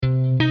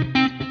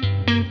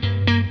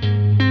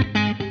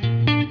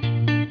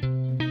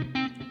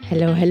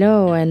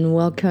Hello, and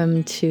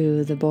welcome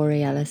to the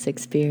Borealis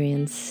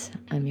Experience.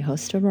 I'm your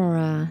host,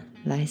 Aurora,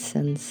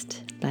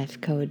 licensed life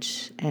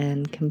coach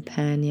and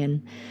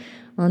companion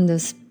on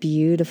this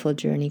beautiful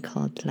journey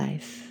called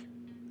life.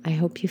 I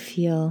hope you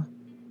feel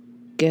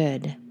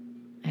good.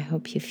 I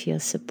hope you feel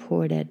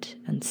supported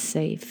and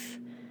safe,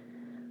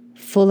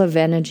 full of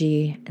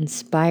energy,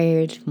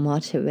 inspired,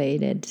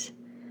 motivated.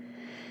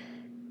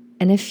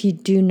 And if you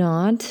do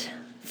not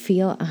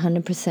feel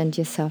 100%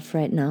 yourself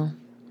right now,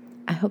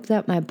 I hope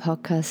that my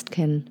podcast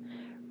can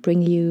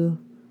bring you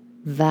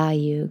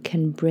value,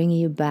 can bring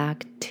you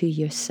back to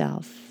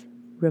yourself,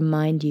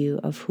 remind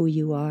you of who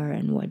you are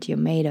and what you're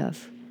made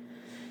of.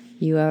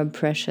 You are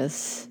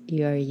precious,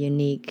 you are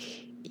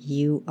unique,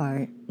 you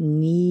are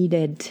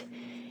needed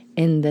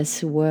in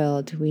this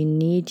world. We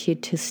need you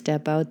to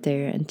step out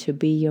there and to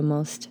be your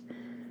most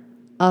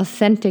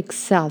authentic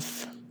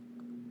self.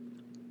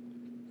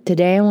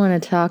 Today I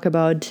want to talk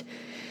about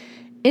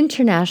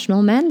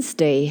International Men's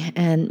Day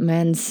and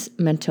men's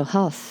mental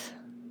health.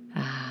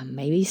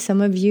 Maybe some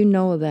of you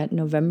know that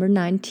November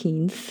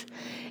 19th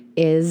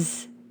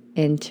is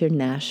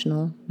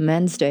International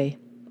Men's Day.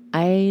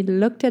 I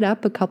looked it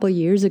up a couple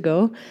years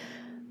ago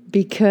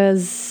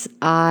because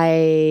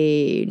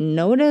I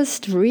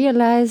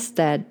realized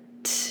that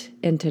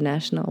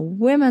International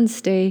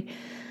Women's Day,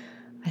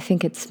 I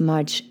think it's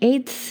March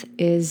 8th,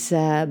 is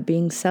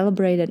being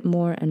celebrated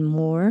more and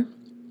more.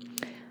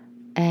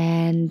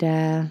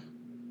 And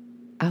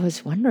I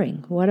was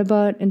wondering, what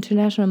about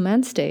International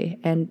Men's Day?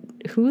 And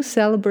who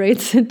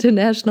celebrates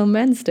International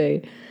Men's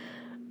Day?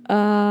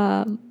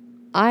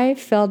 I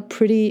felt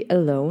pretty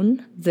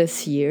alone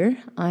this year,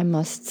 I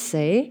must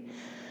say,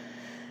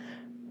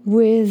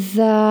 with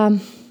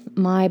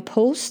my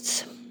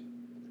posts.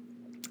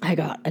 I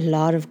got a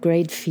lot of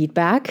great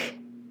feedback,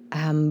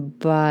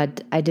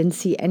 but I didn't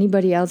see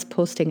anybody else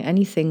posting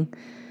anything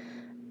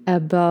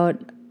about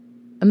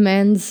a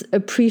Men's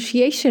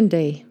Appreciation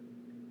Day.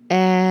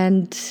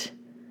 And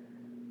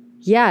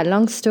yeah,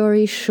 long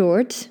story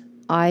short,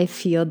 I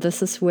feel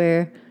this is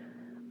where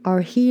our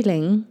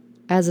healing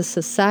as a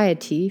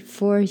society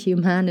for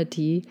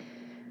humanity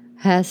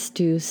has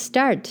to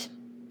start.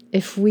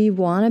 If we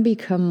want to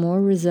become more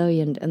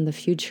resilient in the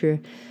future,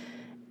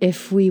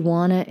 if we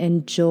want to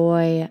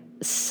enjoy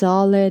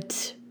solid,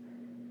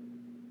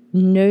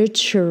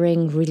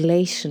 nurturing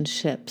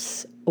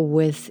relationships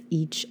with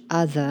each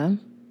other,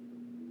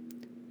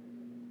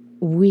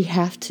 we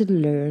have to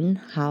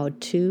learn how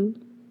to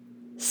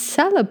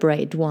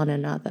celebrate one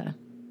another.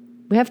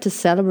 We have to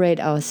celebrate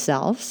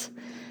ourselves,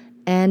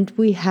 and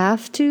we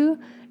have to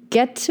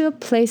get to a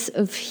place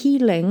of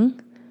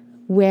healing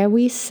where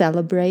we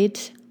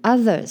celebrate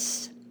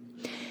others.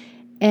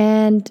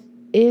 And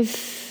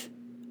if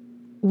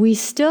we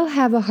still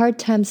have a hard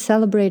time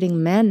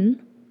celebrating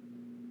men,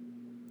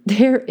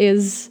 there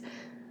is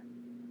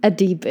a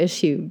deep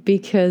issue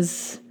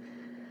because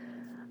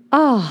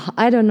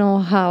I don't know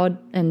how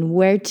and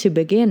where to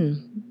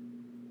begin.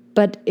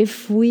 But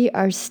if we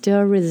are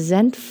still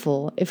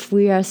resentful, if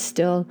we are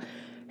still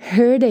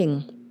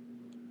hurting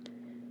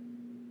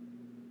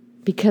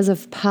because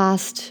of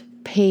past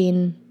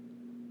pain,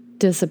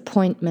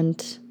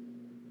 disappointment,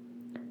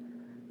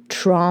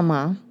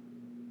 trauma,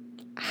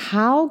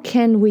 how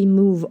can we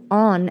move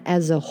on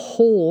as a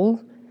whole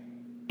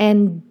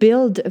and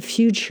build a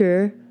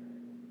future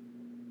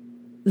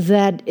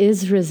that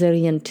is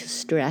resilient to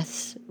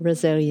stress,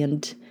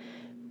 resilient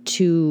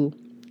to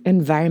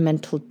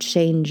environmental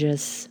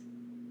changes?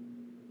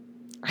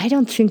 I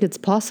don't think it's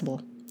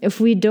possible. If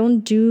we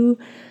don't do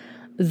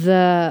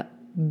the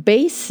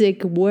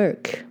basic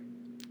work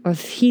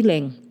of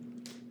healing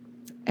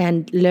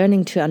and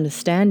learning to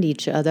understand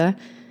each other,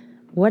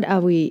 what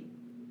are we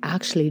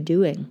actually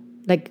doing?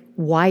 Like,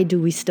 why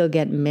do we still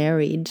get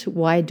married?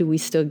 Why do we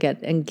still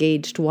get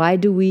engaged? Why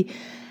do we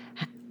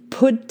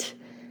put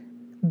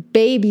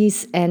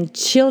babies and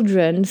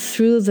children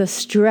through the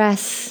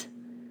stress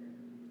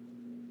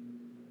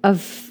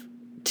of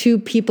two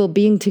people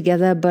being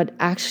together, but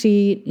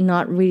actually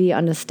not really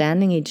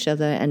understanding each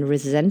other and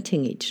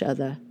resenting each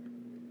other?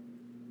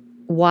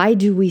 Why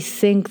do we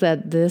think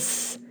that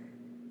this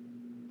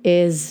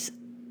is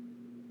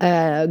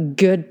a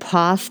good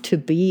path to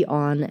be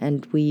on,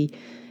 and we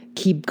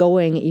keep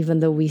going even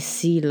though we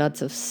see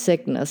lots of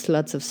sickness,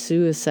 lots of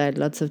suicide,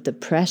 lots of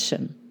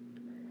depression?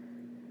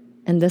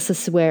 And this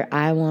is where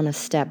I want to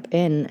step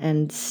in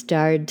and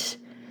start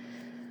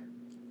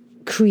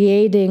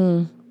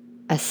creating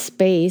a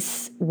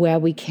space where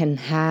we can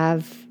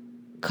have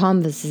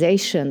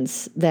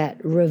conversations that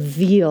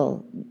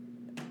reveal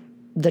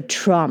the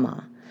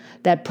trauma,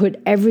 that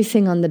put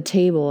everything on the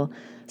table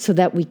so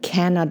that we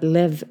cannot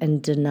live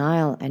in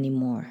denial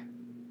anymore.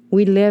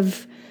 We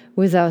live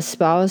with our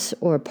spouse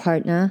or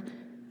partner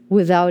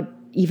without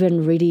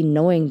even really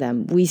knowing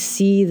them. We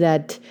see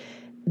that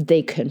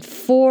they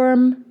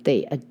conform,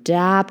 they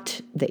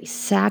adapt, they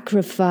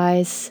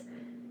sacrifice.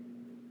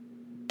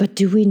 But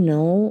do we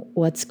know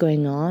what's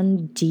going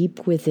on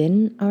deep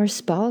within our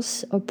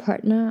spouse or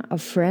partner or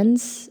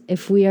friends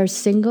if we are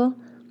single?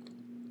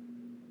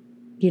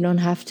 You don't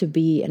have to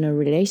be in a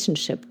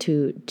relationship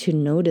to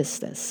notice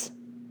this.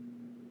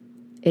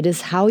 It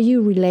is how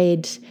you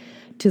relate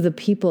to the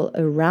people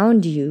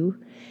around you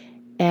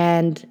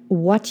and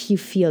what you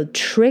feel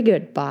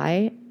triggered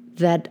by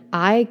that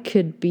I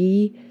could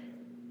be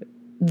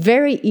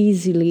very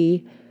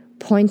easily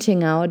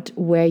pointing out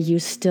where you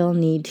still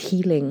need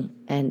healing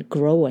and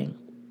growing.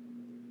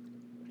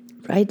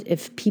 Right?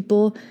 If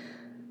people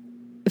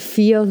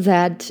feel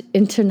that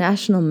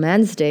International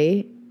Men's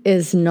Day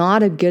is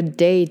not a good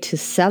day to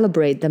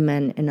celebrate the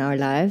men in our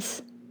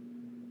lives,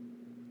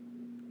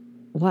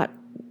 what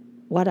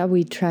are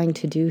we trying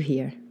to do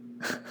here?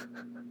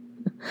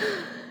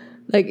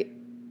 Like,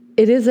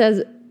 it is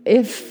as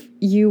if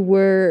you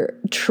were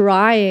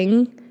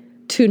trying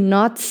to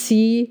not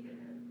see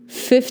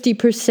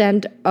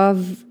 50%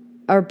 of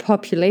our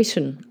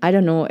population. I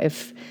don't know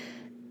if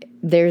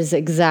there's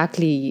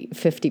exactly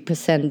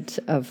 50%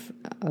 of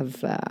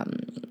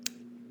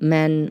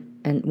men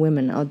and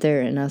women out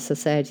there in our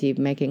society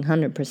making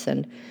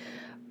 100%.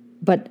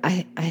 But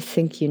I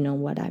think you know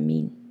what I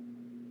mean.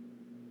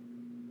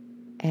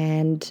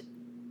 And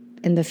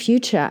in the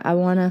future, I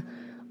want to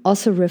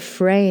also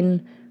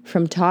refrain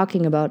from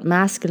talking about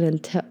masculine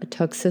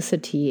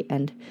toxicity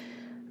and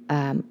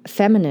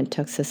feminine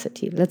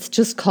toxicity. Let's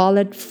just call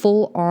it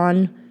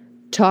full-on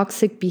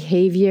toxic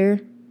behavior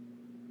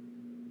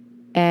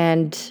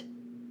and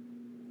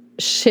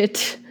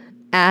shit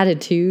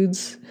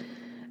attitudes.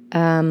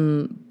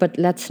 But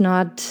let's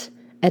not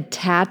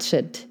attach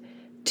it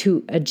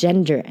to a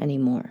gender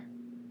anymore,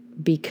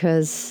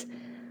 because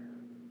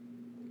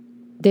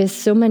there's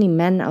so many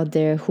men out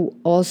there who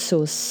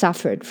also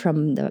suffered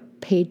from the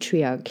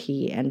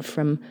patriarchy and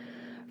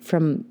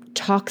from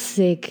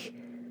toxic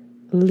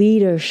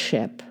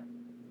leadership,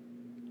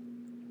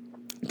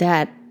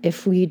 that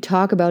if we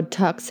talk about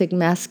toxic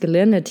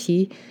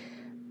masculinity,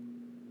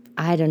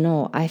 I don't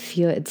know, I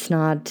feel it's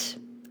not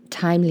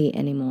timely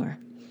anymore.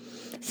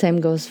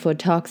 Same goes for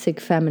toxic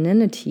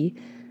femininity.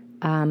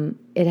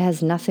 It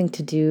has nothing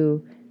to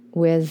do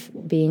with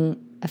being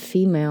a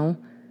female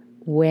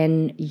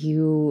when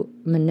you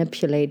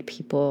manipulate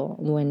people,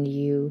 when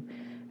you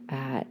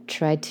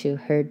try to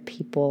hurt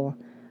people.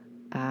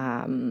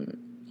 You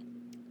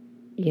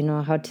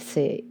know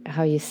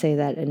how you say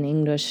that in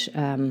English,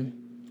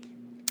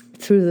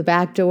 through the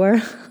back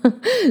door.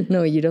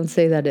 No, you don't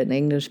say that in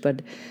English,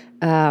 but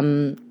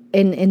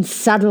in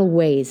subtle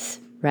ways,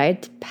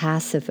 right?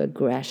 Passive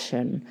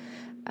aggression,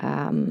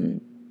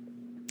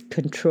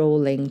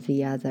 controlling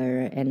the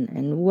other,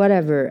 and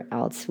whatever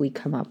else we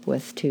come up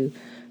with to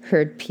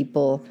hurt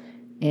people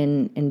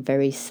in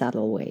very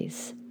subtle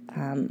ways.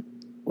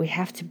 We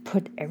have to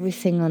put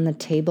everything on the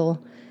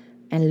table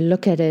and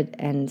look at it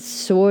and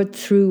sort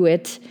through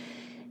it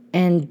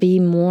and be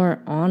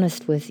more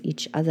honest with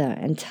each other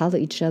and tell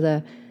each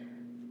other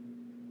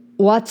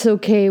what's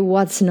okay,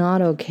 what's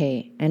not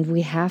okay. And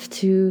we have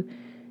to,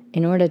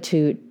 in order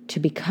to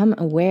become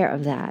aware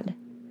of that,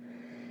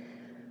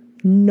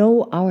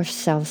 know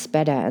ourselves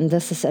better. And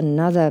this is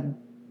another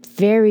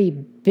very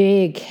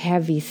big,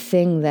 heavy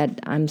thing that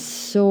I'm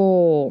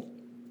so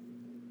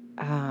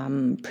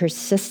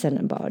persistent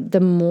about. The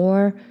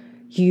more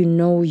you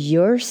know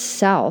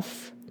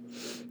yourself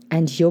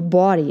and your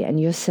body and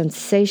your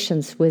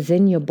sensations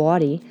within your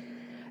body,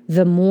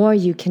 the more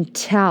you can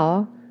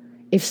tell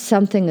if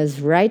something is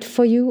right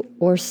for you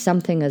or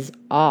something is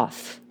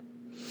off.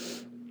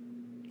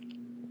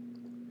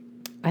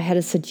 I had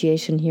a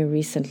situation here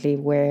recently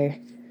where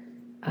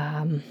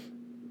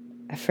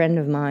a friend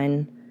of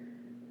mine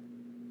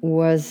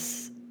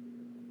was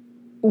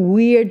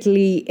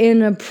weirdly,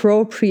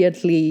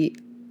 inappropriately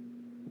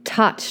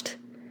touched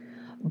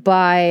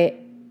by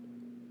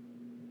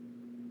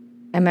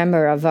a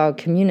member of our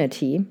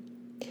community.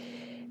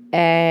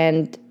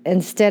 And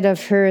instead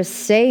of her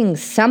saying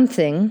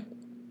something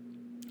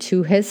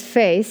to his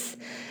face,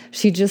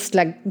 she just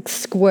like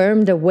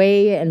squirmed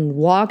away and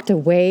walked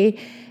away.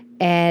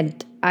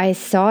 And I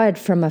saw it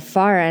from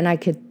afar, and I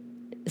could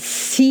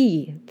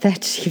see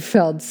that she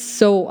felt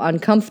so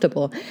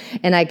uncomfortable,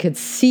 and I could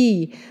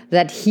see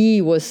that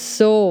he was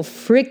so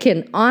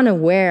freaking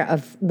unaware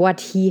of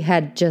what he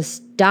had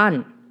just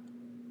done.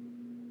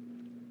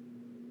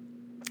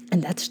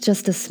 And that's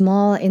just a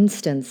small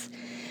instance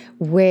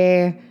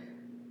where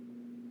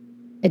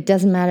it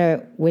doesn't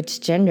matter which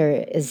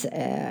gender is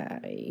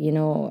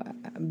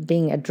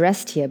being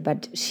addressed here,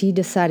 but she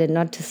decided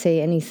not to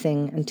say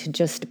anything and to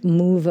just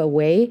move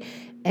away.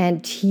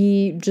 And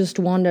he just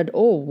wondered,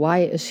 oh, why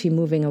is she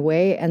moving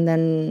away? And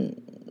then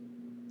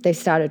they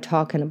started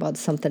talking about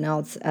something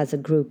else as a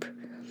group.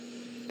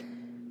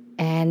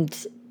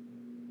 And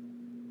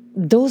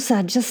those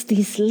are just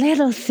these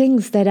little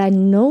things that I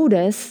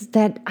notice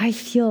that I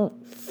feel,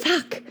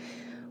 fuck,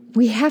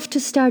 we have to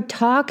start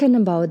talking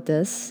about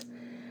this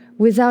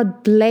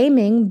without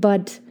blaming,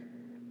 but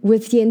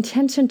with the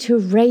intention to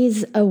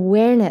raise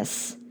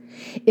awareness.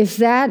 If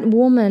that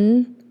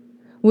woman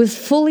was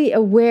fully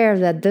aware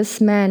that this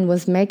man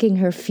was making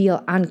her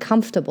feel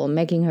uncomfortable,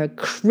 making her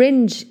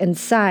cringe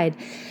inside,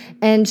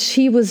 and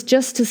she was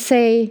just to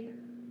say,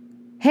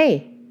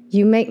 hey,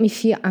 you make me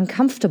feel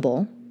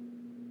uncomfortable.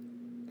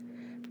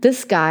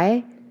 This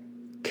guy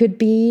could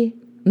be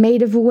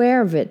made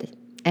aware of it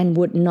and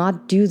would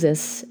not do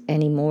this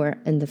anymore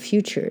in the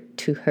future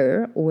to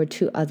her or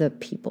to other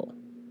people,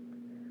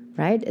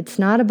 right? It's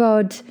not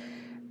about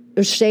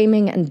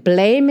shaming and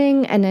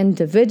blaming an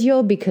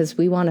individual because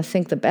we want to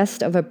think the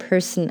best of a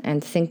person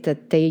and think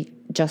that they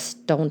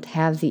just don't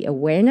have the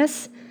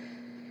awareness.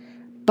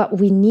 But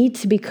we need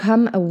to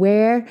become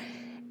aware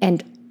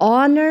and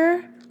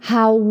honor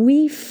how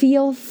we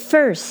feel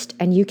first.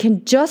 And you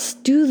can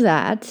just do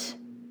that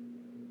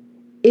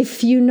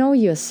if you know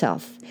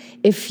yourself,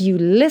 if you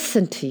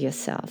listen to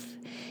yourself.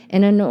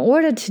 And in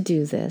order to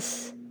do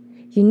this,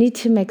 you need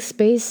to make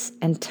space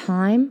and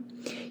time.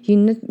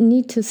 You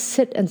need to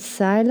sit in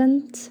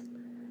silence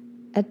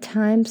at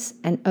times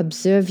and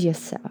observe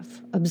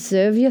yourself.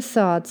 Observe your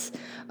thoughts,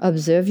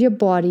 observe your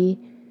body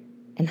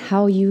and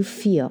how you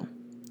feel.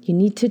 You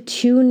need to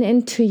tune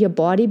into your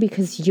body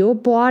because your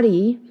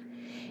body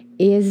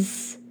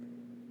is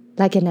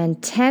like an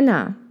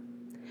antenna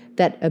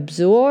that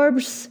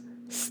absorbs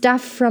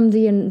stuff from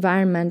the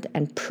environment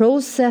and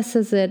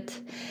processes it,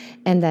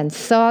 and then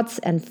thoughts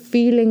and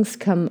feelings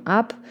come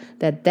up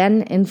that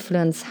then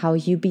influence how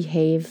you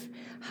behave,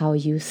 how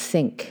you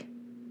think.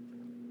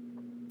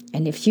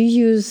 And if you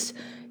use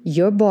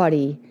your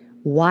body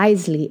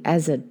wisely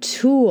as a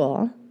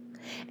tool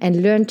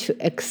and learn to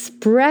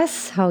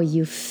express how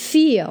you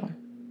feel,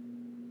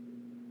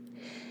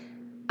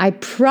 I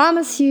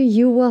promise you,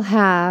 you will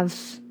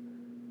have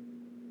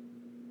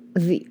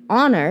the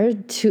honor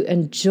to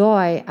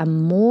enjoy a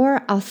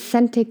more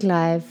authentic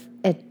life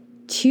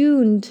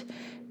attuned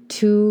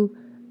to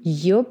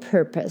your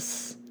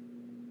purpose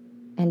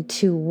and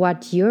to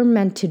what you're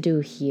meant to do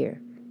here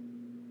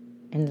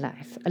in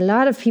life. A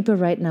lot of people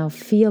right now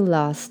feel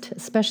lost,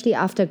 especially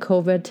after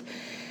COVID,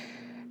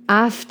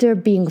 after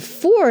being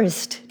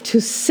forced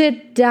to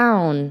sit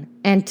down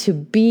and to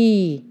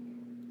be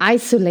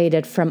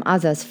isolated from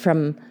others,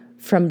 from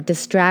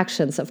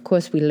distractions. Of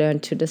course, we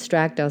learned to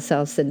distract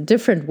ourselves in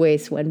different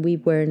ways when we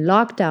were in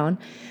lockdown,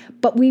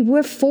 but we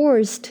were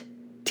forced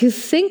to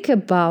think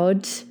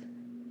about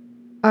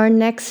our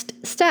next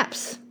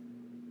steps.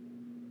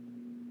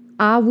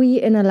 Are we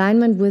in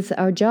alignment with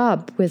our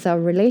job, with our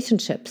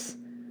relationships?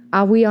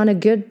 Are we on a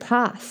good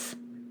path?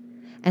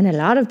 And a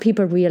lot of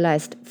people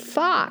realized,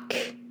 fuck,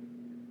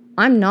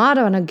 I'm not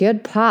on a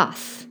good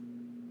path.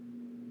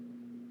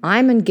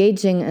 I'm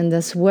engaging in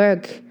this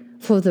work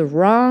for the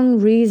wrong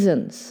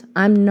reasons.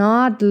 I'm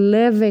not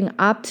living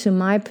up to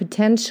my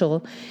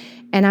potential,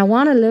 and I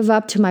want to live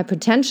up to my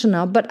potential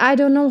now, but I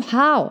don't know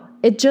how.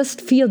 It just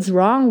feels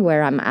wrong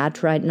where I'm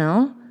at right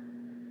now,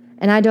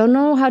 and I don't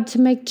know how to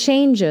make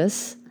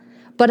changes,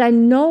 but I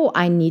know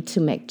I need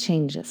to make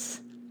changes.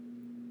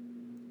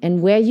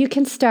 And where you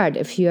can start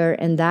if you're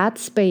in that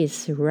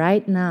space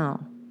right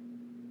now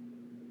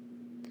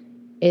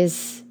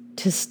is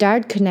to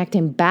start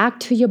connecting back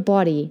to your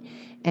body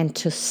and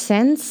to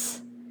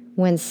sense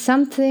when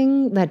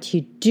something that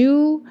you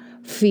do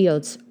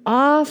feels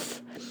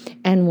off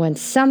and when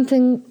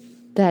something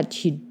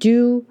that you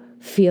do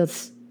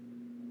feels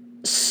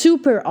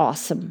super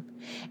awesome.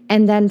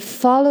 And then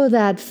follow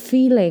that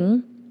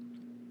feeling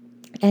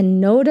and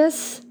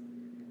notice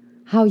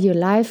how your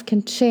life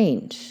can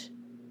change.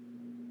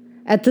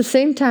 At the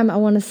same time, I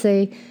want to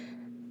say,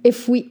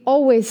 if we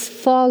always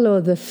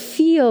follow the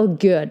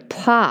feel-good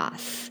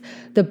path,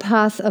 the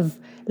path of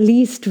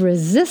least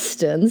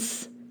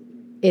resistance,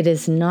 it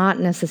is not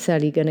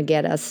necessarily going to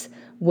get us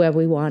where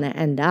we want to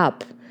end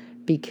up,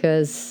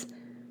 because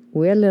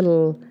we're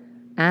little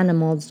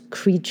animals,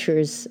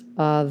 creatures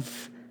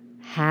of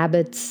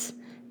habits,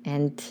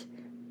 and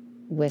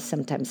we're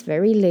sometimes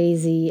very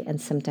lazy and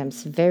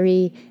sometimes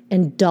very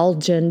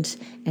indulgent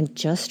and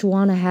just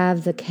want to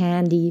have the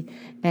candy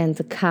and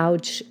the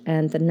couch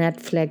and the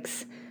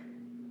Netflix.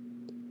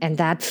 And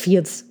that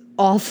feels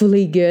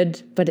awfully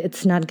good, but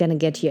it's not going to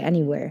get you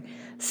anywhere.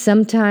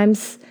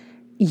 Sometimes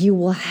you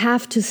will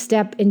have to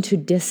step into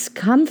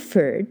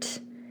discomfort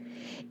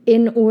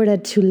in order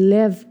to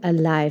live a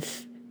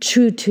life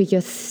true to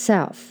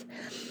yourself.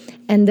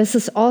 And this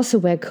is also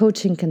where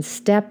coaching can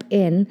step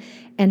in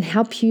and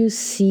help you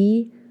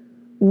see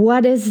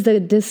what is the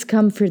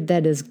discomfort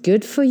that is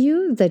good for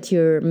you, that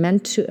you're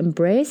meant to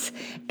embrace,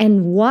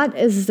 and what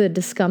is the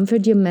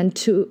discomfort you're meant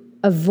to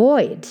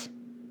avoid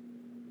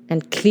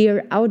and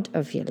clear out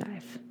of your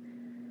life.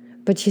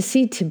 But you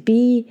see, to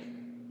be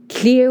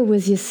clear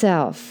with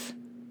yourself,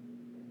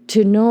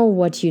 to know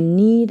what you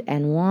need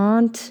and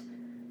want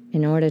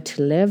in order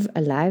to live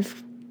a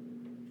life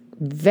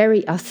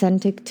very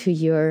authentic to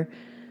yourself,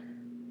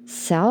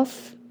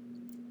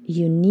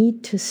 you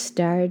need to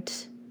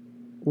start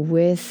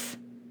with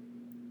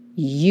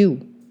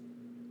you.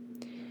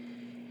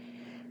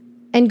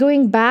 And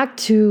going back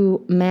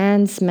to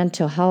Men's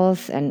Mental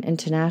Health and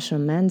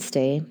International Men's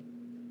Day,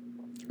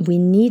 we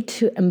need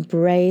to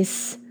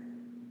embrace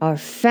our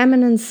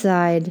feminine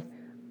side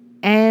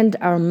and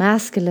our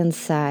masculine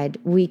side.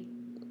 We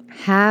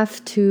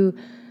have to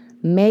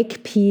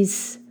make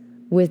peace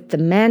with the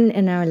men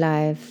in our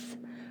life,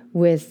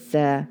 with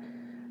the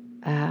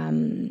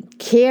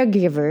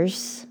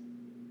caregivers,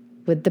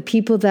 with the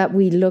people that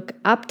we look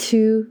up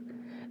to,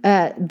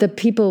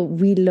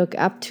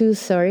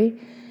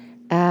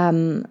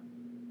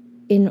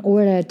 in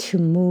order to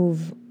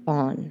move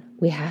on.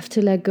 We have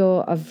to let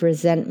go of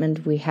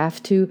resentment. We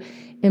have to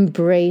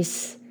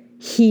embrace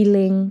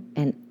healing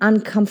and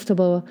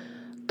uncomfortable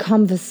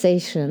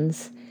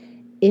conversations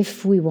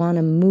if we want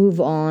to move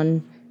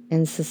on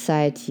in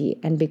society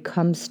and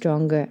become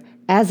stronger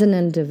as an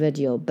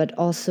individual, but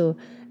also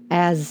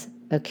as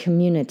a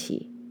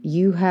community.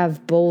 You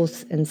have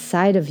both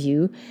inside of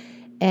you,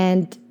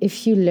 and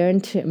if you learn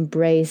to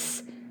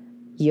embrace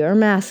your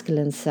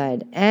masculine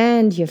side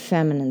and your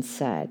feminine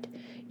side,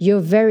 your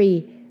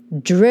very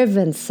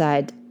driven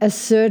side,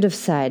 assertive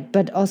side,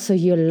 but also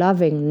your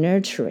loving,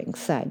 nurturing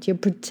side, your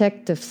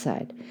protective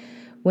side,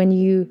 when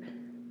you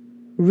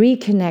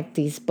reconnect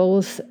these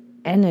both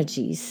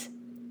energies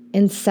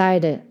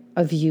inside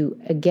of you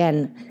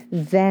again,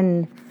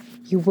 then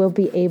you will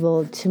be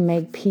able to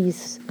make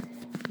peace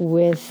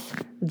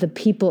with the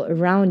people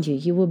around you.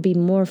 You will be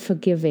more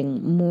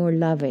forgiving, more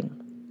loving.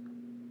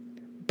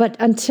 But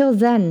until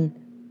then,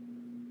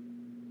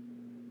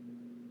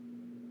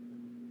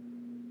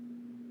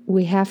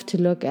 we have to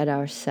look at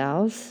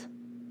ourselves,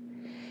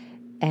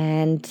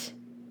 and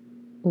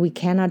we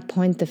cannot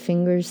point the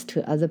fingers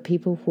to other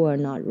people who are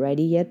not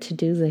ready yet to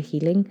do the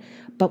healing,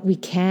 but we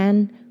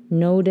can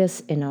notice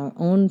in our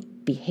own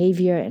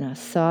behavior, in our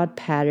thought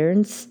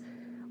patterns,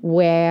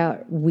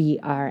 where we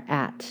are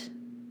at.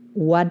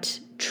 What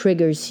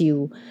triggers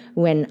you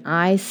when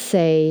I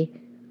say,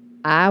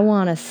 I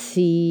want to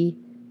see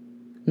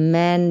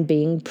men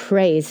being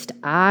praised,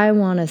 I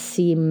want to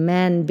see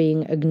men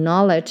being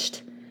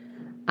acknowledged,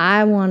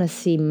 I want to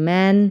see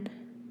men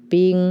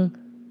being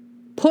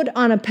put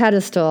on a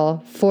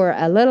pedestal for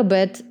a little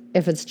bit,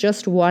 if it's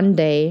just one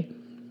day,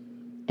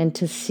 and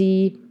to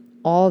see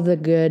all the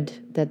good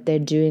that they're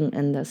doing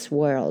in this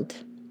world.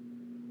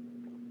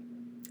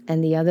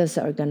 And the others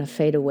are going to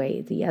fade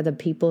away. The other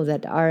people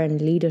that are in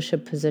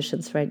leadership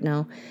positions right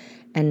now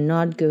and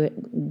not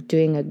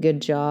doing a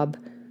good job,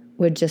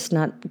 we're just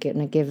not going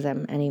to give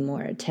them any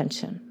more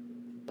attention.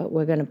 But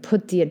we're going to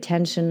put the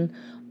attention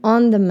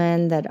on the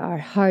men that are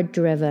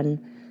heart-driven,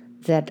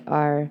 that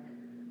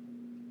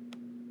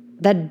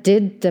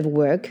did the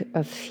work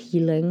of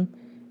healing,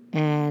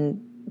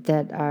 and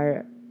that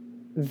are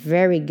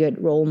very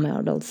good role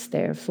models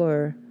there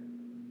for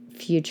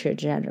future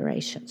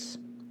generations.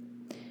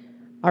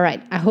 All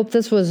right, I hope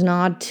this was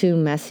not too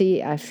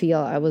messy. I feel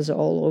I was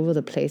all over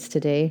the place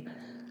today.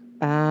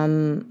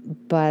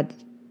 But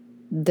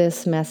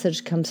this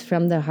message comes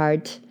from the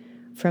heart,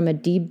 from a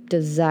deep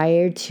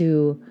desire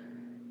to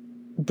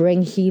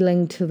bring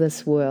healing to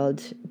this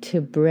world,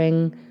 to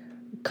bring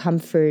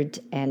comfort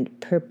and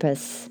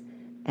purpose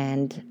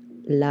and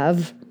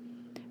love.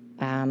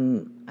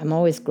 I'm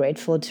always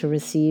grateful to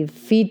receive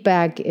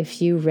feedback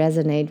if you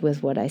resonate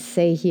with what I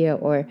say here,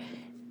 or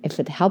if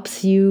it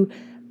helps you.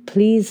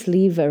 Please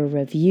leave a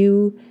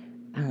review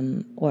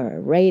or a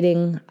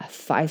rating. A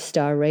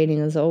 5-star rating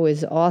is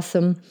always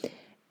awesome.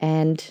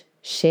 And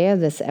share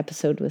this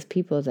episode with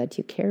people that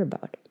you care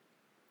about.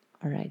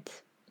 All right,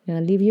 I'm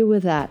going to leave you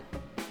with that.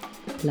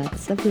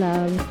 Lots of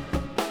love.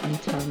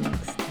 Until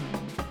next time.